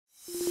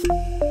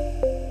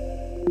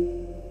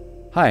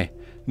Hi,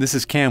 this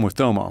is Cam with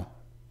Domo.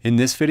 In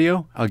this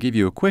video, I'll give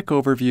you a quick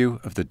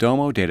overview of the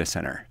Domo Data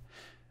Center.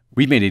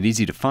 We've made it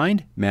easy to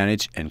find,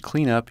 manage, and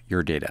clean up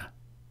your data.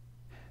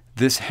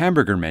 This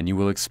hamburger menu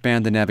will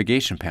expand the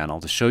navigation panel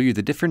to show you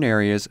the different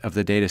areas of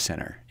the data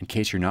center, in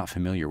case you're not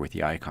familiar with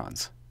the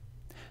icons.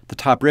 The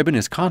top ribbon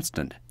is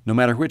constant, no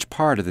matter which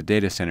part of the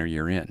data center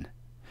you're in.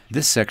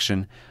 This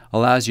section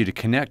allows you to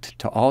connect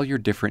to all your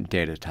different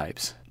data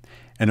types.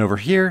 And over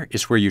here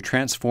is where you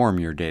transform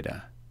your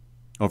data.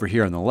 Over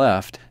here on the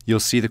left,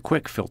 you'll see the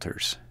quick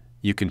filters.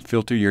 You can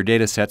filter your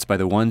data sets by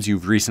the ones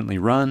you've recently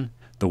run,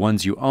 the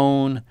ones you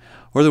own,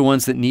 or the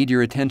ones that need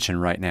your attention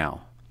right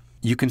now.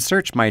 You can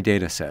search My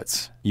Data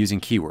Sets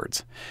using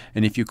keywords.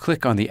 And if you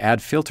click on the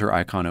Add Filter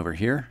icon over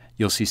here,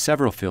 you'll see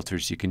several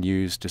filters you can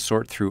use to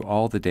sort through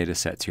all the data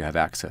sets you have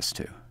access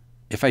to.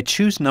 If I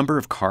choose number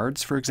of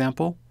cards, for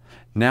example,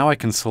 now I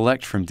can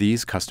select from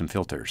these custom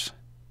filters.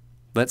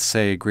 Let's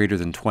say greater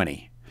than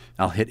 20.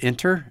 I'll hit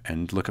Enter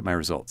and look at my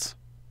results.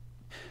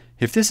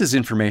 If this is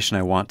information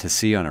I want to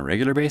see on a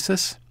regular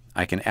basis,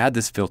 I can add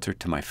this filter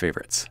to my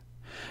favorites.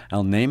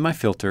 I'll name my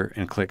filter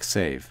and click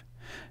Save,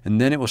 and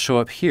then it will show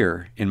up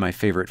here in my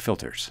favorite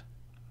filters.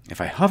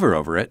 If I hover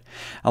over it,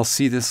 I'll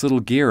see this little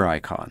gear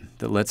icon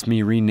that lets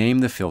me rename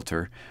the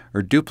filter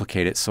or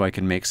duplicate it so I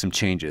can make some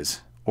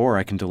changes, or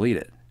I can delete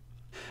it.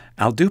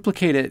 I'll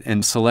duplicate it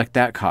and select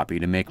that copy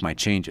to make my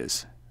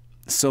changes.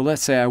 So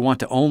let's say I want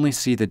to only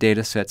see the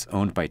data sets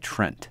owned by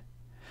Trent.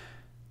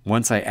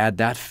 Once I add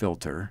that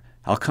filter,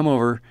 I'll come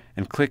over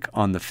and click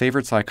on the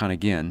favorites icon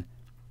again,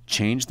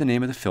 change the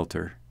name of the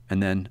filter,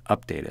 and then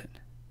update it.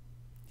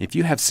 If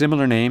you have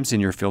similar names in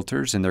your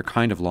filters and they're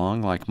kind of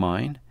long like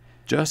mine,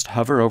 just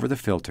hover over the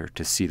filter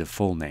to see the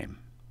full name.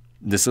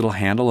 This little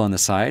handle on the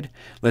side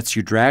lets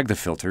you drag the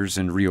filters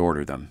and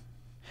reorder them.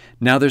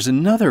 Now there's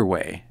another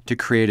way to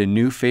create a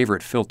new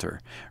favorite filter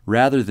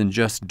rather than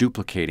just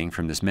duplicating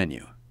from this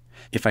menu.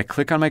 If I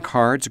click on my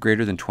cards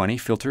greater than 20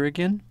 filter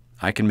again,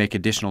 I can make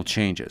additional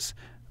changes.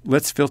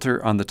 Let's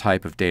filter on the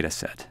type of data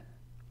set.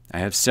 I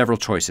have several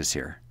choices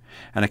here,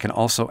 and I can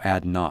also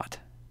add not.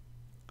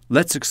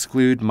 Let's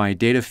exclude my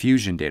Data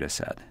Fusion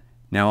dataset.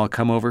 Now I'll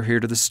come over here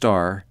to the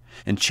star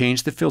and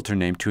change the filter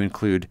name to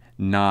include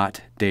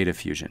not Data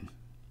Fusion.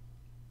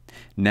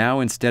 Now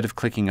instead of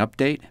clicking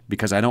Update,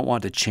 because I don't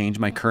want to change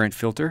my current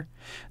filter,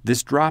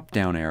 this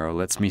drop-down arrow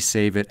lets me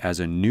save it as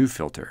a new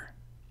filter.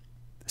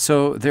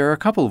 So there are a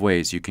couple of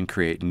ways you can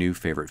create new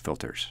favorite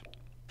filters.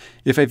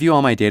 If I view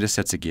all my data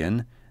sets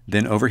again,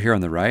 then over here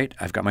on the right,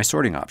 I've got my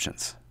sorting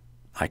options.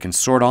 I can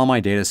sort all my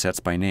data sets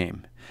by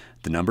name,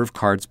 the number of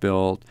cards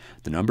built,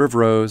 the number of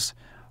rows,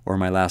 or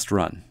my last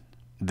run.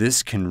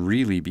 This can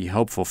really be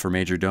helpful for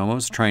major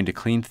domos trying to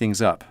clean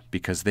things up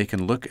because they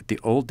can look at the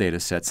old data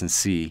sets and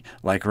see,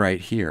 like right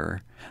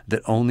here,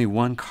 that only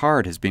one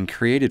card has been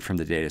created from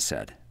the data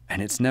set,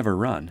 and it's never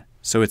run,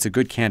 so it's a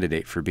good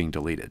candidate for being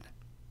deleted.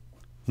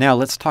 Now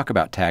let's talk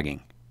about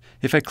tagging.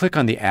 If I click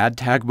on the Add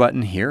Tag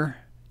button here,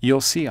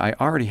 you'll see I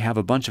already have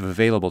a bunch of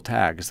available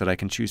tags that I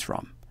can choose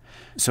from.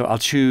 So I'll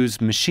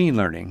choose Machine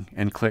Learning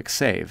and click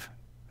Save,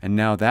 and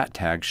now that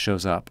tag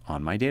shows up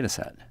on my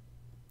dataset.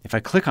 If I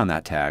click on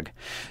that tag,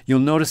 you'll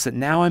notice that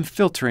now I'm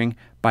filtering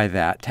by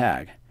that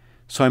tag.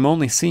 So I'm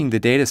only seeing the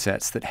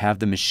datasets that have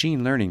the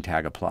Machine Learning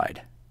tag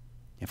applied.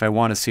 If I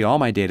want to see all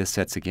my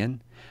datasets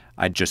again,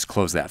 I'd just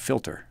close that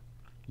filter.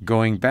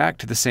 Going back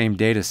to the same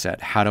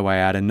dataset, how do I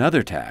add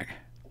another tag?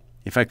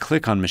 If I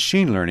click on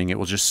Machine Learning, it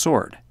will just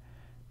sort.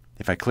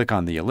 If I click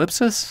on the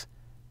ellipsis,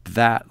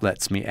 that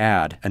lets me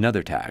add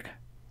another tag.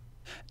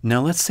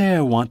 Now let's say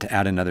I want to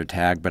add another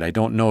tag, but I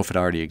don't know if it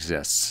already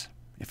exists.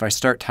 If I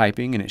start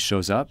typing and it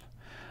shows up,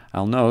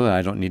 I'll know that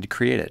I don't need to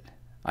create it.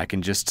 I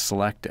can just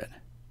select it.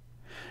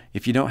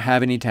 If you don't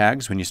have any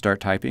tags when you start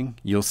typing,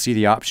 you'll see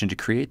the option to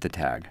create the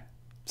tag.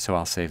 So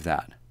I'll save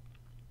that.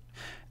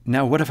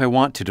 Now what if I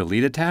want to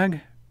delete a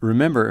tag?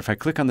 Remember, if I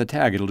click on the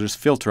tag, it'll just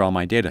filter all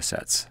my data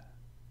sets.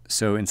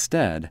 So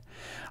instead,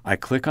 I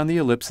click on the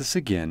ellipsis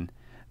again,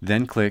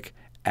 then click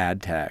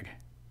Add Tag.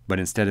 But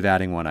instead of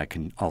adding one, I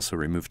can also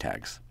remove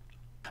tags.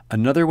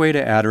 Another way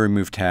to add or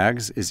remove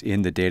tags is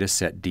in the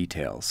dataset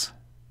details.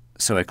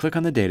 So I click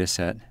on the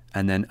dataset,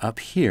 and then up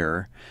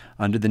here,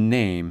 under the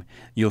name,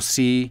 you'll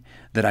see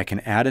that I can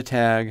add a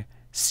tag,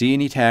 see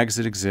any tags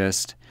that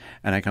exist,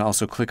 and I can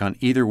also click on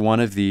either one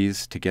of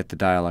these to get the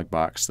dialog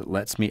box that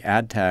lets me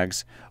add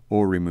tags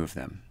or remove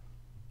them.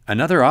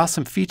 Another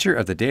awesome feature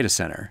of the data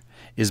center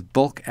is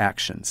bulk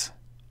actions.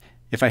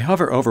 If I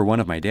hover over one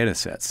of my data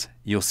sets,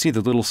 you'll see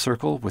the little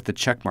circle with the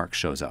check mark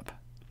shows up.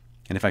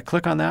 And if I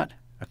click on that,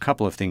 a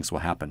couple of things will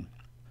happen.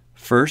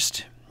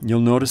 First, you'll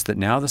notice that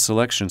now the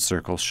selection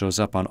circle shows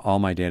up on all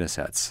my data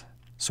sets,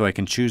 so I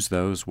can choose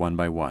those one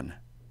by one.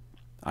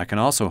 I can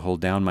also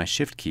hold down my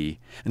Shift key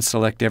and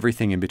select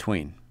everything in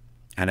between.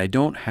 And I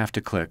don't have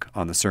to click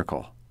on the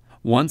circle.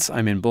 Once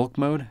I'm in bulk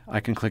mode,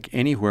 I can click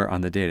anywhere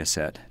on the data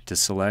set to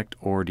select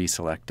or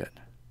deselect it.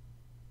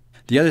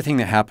 The other thing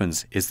that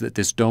happens is that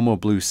this Domo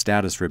Blue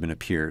status ribbon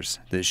appears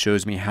that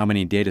shows me how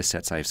many data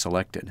sets I've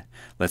selected,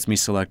 lets me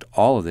select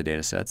all of the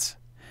data sets,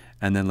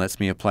 and then lets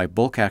me apply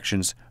bulk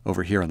actions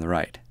over here on the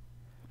right.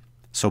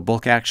 So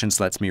bulk actions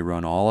lets me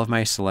run all of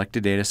my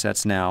selected data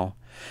sets now,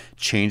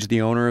 change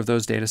the owner of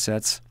those data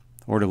sets,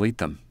 or delete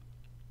them.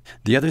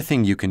 The other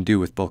thing you can do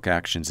with bulk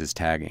actions is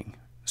tagging.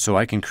 So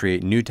I can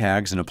create new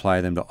tags and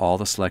apply them to all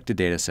the selected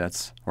data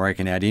sets, or I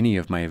can add any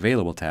of my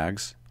available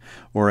tags,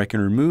 or I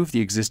can remove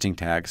the existing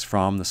tags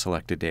from the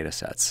selected data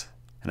sets.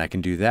 And I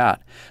can do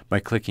that by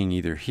clicking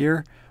either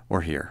here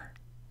or here.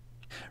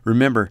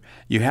 Remember,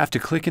 you have to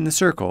click in the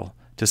circle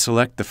to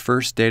select the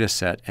first data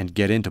set and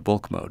get into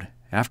bulk mode.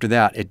 After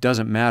that, it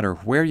doesn't matter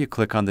where you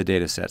click on the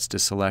data sets to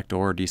select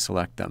or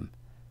deselect them.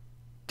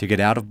 To get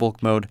out of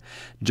bulk mode,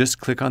 just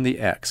click on the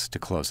X to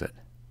close it.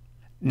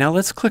 Now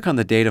let's click on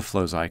the Data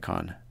Flows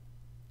icon.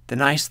 The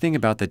nice thing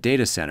about the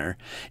data center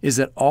is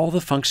that all the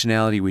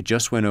functionality we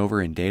just went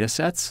over in data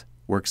sets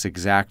works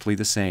exactly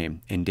the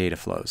same in data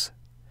flows.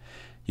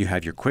 You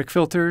have your quick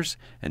filters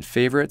and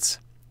favorites,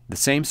 the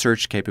same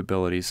search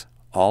capabilities,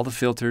 all the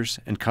filters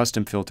and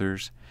custom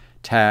filters,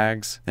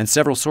 tags, and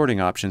several sorting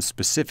options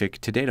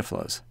specific to data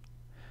flows.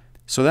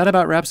 So that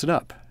about wraps it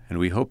up, and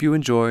we hope you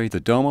enjoy the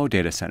Domo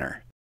Data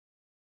Center.